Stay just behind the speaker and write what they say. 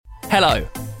Hello,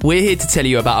 we're here to tell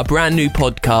you about a brand new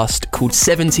podcast called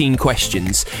 17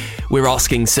 Questions. We're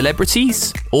asking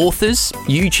celebrities, authors,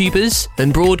 YouTubers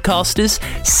and broadcasters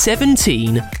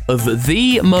 17 of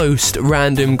the most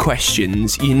random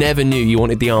questions you never knew you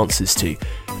wanted the answers to.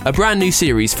 A brand new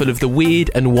series full of the weird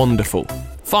and wonderful.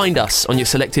 Find us on your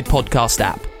selected podcast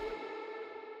app.